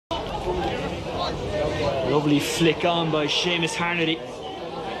Lovely flick on by Seamus Harnedy.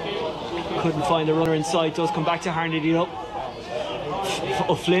 Couldn't find the runner inside. Does come back to Harnedy though.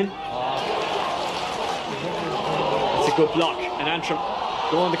 O'Flynn. It's a good block. And Antrim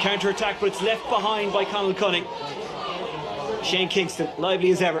go on the counter attack, but it's left behind by Conall Cunning. Shane Kingston,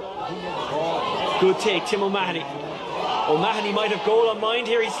 lively as ever. Good take, Tim O'Mahony. O'Mahony might have goal on mind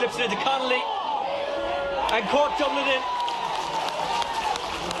here. He slips it into Connolly. And Cork double it in.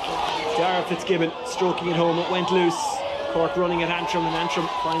 Dara Fitzgibbon stroking it home. It went loose. Cork running at Antrim, and Antrim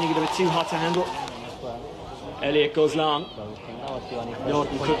finding it a bit too hot to handle. Elliott goes long.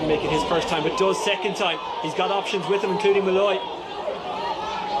 Norton couldn't make it his first time, but does second time. He's got options with him, including Malloy.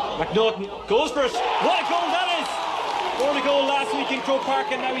 McNaughton goes for it. What a goal that is! Scored a goal last week in Croke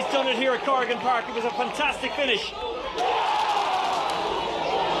Park, and now he's done it here at Corrigan Park. It was a fantastic finish.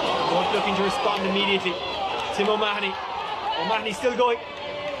 Cork looking to respond immediately. Tim O'Mahony. O'Mahony still going.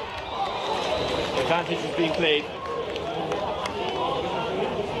 Advantage is being played.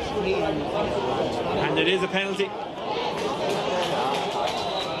 And it is a penalty.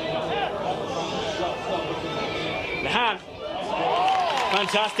 Lehan.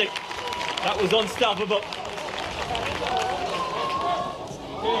 Fantastic. That was unstoppable.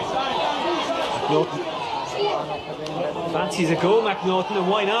 McNaughton fancies a goal, McNaughton, and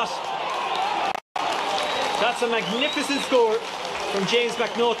why not? That's a magnificent score from James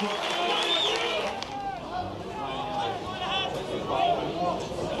McNaughton.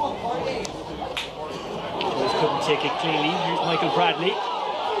 Boys couldn't take it cleanly. Here's Michael Bradley.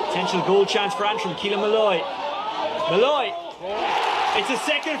 Potential goal chance for Antrim. Keelan Malloy. Malloy. It's a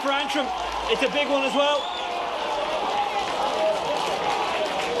second for Antrim. It's a big one as well.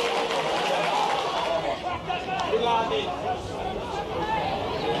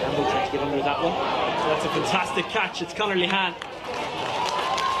 Campbell trying to get under that one. That's a fantastic catch. It's Conor Lehan.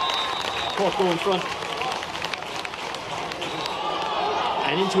 Cork go in front.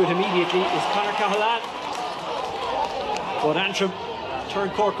 And into it immediately is Conor Cahalane. But Antrim turn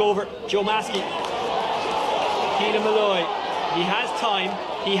Cork over. Joe Maskey. Keelan Malloy. He has time.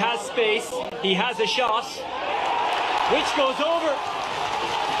 He has space. He has a shot. Which goes over.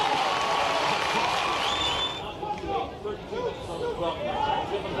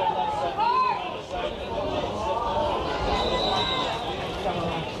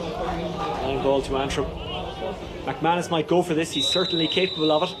 Line ball to Antrim. McManus might go for this. He's certainly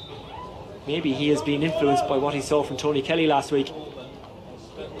capable of it. Maybe he has been influenced by what he saw from Tony Kelly last week.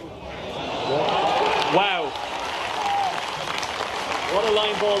 Wow. What a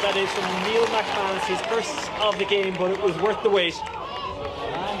line ball that is from Neil McManus. His first of the game, but it was worth the wait.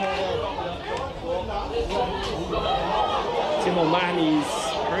 Tim O'Mahony's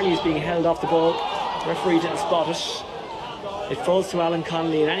early is being held off the ball. Referee didn't spot it. It falls to Alan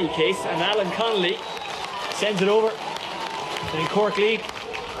Connolly in any case, and Alan Connolly sends it over. And Cork lead.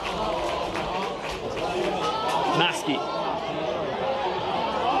 Maskey.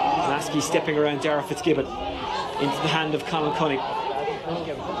 Maskey stepping around Dara Fitzgibbon into the hand of Conall Cunning.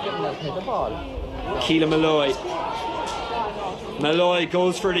 Keelan Malloy. Malloy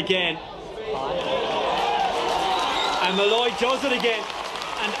goes for it again. And Malloy does it again.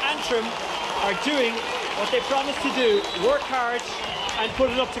 And Antrim are doing what they promised to do. Work hard and put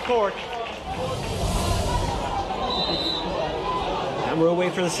it up to Cork. And we're away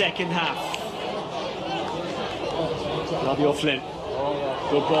for the second half. Robbie O'Flynn.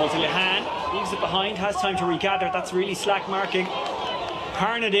 Good ball to Lehan. Leaves it behind, has time to regather. That's really slack marking.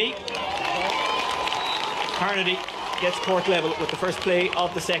 Harnedy. Harnedy gets Cork level with the first play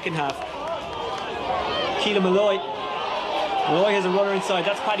of the second half. Keelan Malloy. Malloy has a runner inside.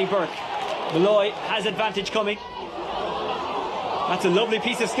 That's Paddy Burke. Malloy has advantage coming. That's a lovely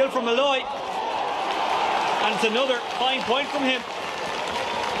piece of skill from Malloy. And it's another fine point from him.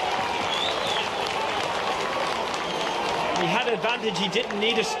 He had advantage, he didn't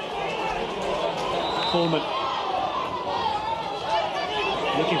need it. Coleman.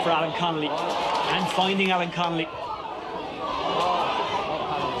 Looking for Alan Connolly. And finding Alan Connolly.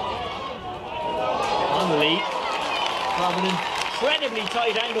 On the lead. From an incredibly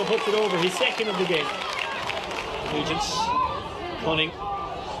tight angle, puts it over. His second of the game. Regents. Cunning.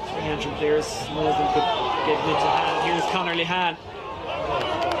 300 players. None of them could get him into hand. Here's Conor Lehan.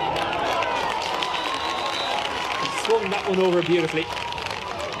 Swung that one over beautifully.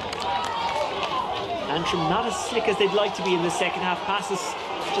 Antrim not as slick as they'd like to be in the second half. Passes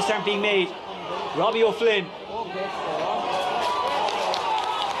just aren't being made. Robbie O'Flynn.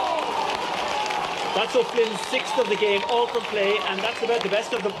 That's O'Flynn's sixth of the game, all from play, and that's about the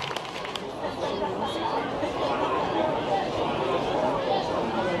best of them.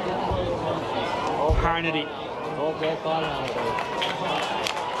 Harnedy.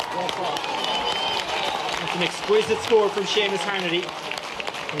 That's an exquisite score from Seamus Harnedy.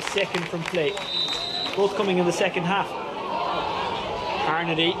 His second from play. Both coming in the second half.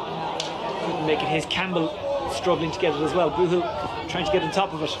 Harnedy couldn't make it. His Campbell struggling to get it as well. Boohoo trying to get on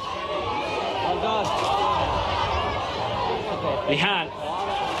top of it.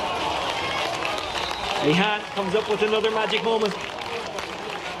 Lehan comes up with another magic moment.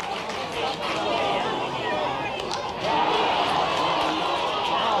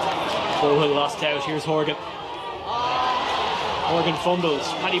 Boohoo lost out. Here's Horgan. Horgan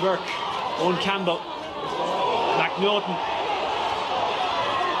fumbles. Paddy Burke. Owen Campbell. McNaughton.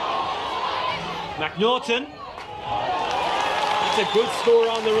 McNaughton. It's a good score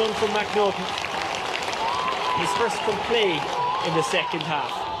on the run from McNaughton. His first from play in the second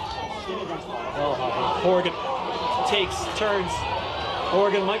half. Horgan takes turns.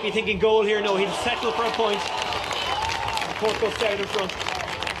 Horgan might be thinking goal here. No, he'll settle for a point. Cork goes down in front.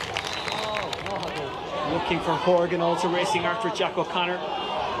 Looking for Horgan, also racing after Jack O'Connor.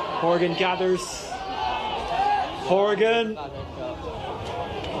 Horgan gathers. Horgan.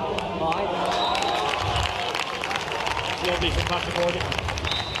 Lovely from Patrick Horgan.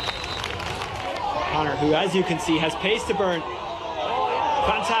 O'Connor, who as you can see has pace to burn.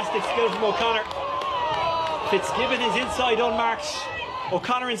 Fantastic skill from O'Connor. Fitzgibbon is inside unmarked.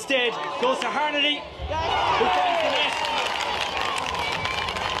 O'Connor instead goes to Harnedy, who finds the net.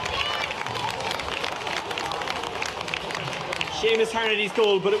 Seamus Harnedy's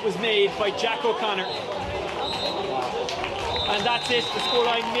goal, but it was made by Jack O'Connor. And that's it. The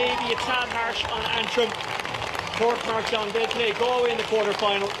scoreline may be a tad harsh on Antrim. Cork march on. They'll play Galway in the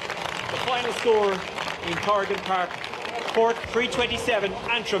quarter-final. The final score in Corrigan Park. Cork 327,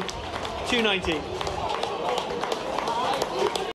 Antrim 219.